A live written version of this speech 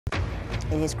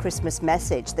In his Christmas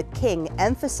message, the King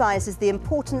emphasises the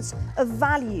importance of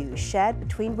values shared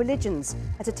between religions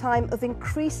at a time of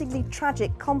increasingly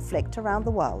tragic conflict around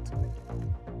the world.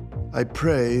 I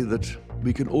pray that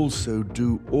we can also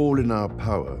do all in our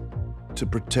power to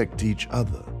protect each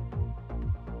other.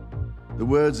 The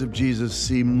words of Jesus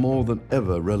seem more than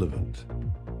ever relevant.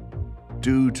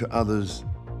 Do to others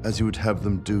as you would have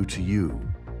them do to you.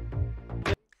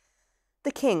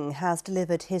 The King has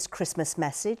delivered his Christmas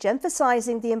message,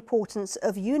 emphasising the importance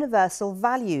of universal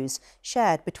values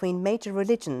shared between major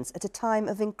religions at a time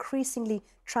of increasingly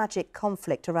tragic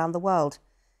conflict around the world.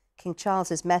 King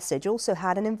Charles's message also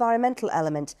had an environmental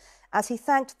element, as he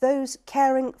thanked those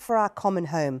caring for our common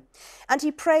home. And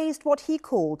he praised what he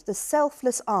called the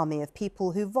selfless army of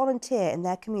people who volunteer in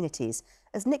their communities,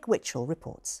 as Nick Witchell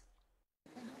reports.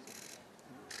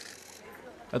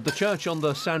 At the church on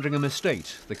the Sandringham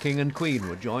estate, the King and Queen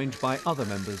were joined by other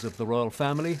members of the royal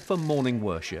family for morning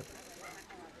worship.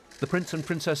 The Prince and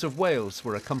Princess of Wales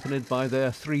were accompanied by their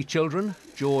 3 children,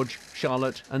 George,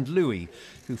 Charlotte and Louis,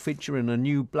 who feature in a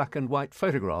new black and white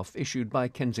photograph issued by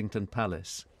Kensington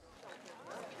Palace.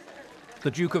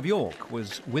 The Duke of York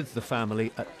was with the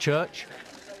family at church,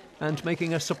 and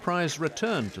making a surprise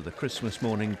return to the Christmas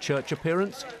morning church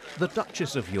appearance, the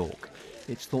Duchess of York.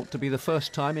 It's thought to be the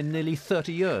first time in nearly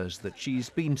 30 years that she's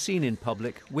been seen in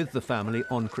public with the family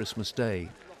on Christmas Day.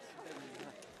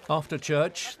 After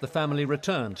church, the family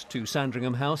returned to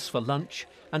Sandringham House for lunch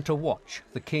and to watch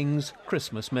the King's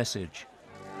Christmas message.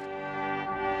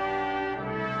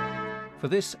 For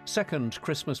this second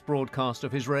Christmas broadcast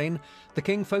of his reign, the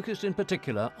King focused in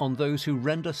particular on those who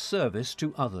render service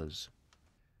to others.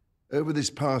 Over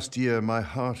this past year, my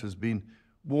heart has been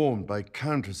warmed by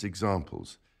countless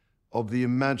examples of the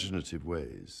imaginative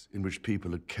ways in which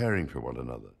people are caring for one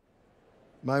another.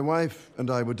 My wife and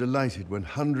I were delighted when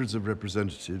hundreds of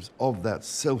representatives of that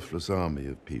selfless army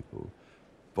of people,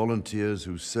 volunteers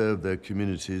who serve their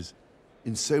communities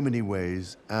in so many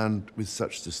ways and with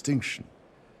such distinction,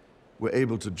 were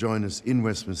able to join us in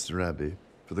Westminster Abbey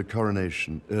for the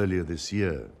coronation earlier this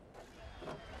year.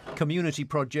 Community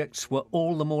projects were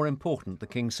all the more important, the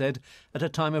King said, at a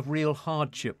time of real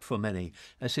hardship for many,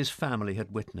 as his family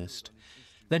had witnessed.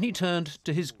 Then he turned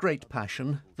to his great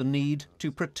passion, the need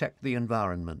to protect the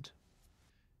environment.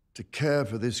 To care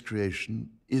for this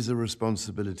creation is a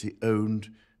responsibility owned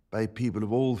by people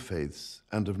of all faiths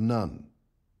and of none.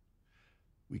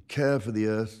 We care for the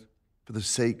earth for the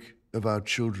sake of our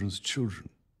children's children.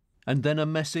 And then a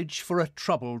message for a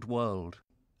troubled world.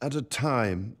 At a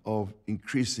time of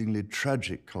increasingly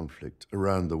tragic conflict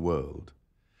around the world,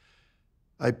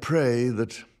 I pray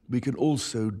that we can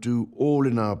also do all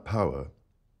in our power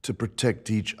to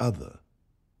protect each other.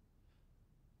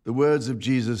 The words of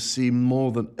Jesus seem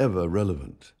more than ever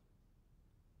relevant.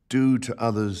 Do to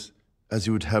others as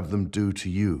you would have them do to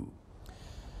you.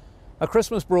 A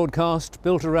Christmas broadcast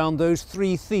built around those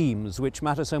 3 themes which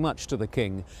matter so much to the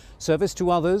King: service to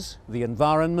others, the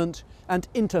environment and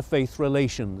interfaith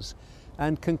relations,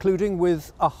 and concluding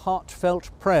with a heartfelt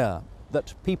prayer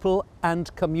that people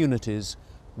and communities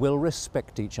will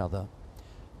respect each other.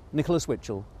 Nicholas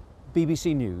Witchell,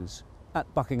 BBC News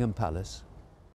at Buckingham Palace.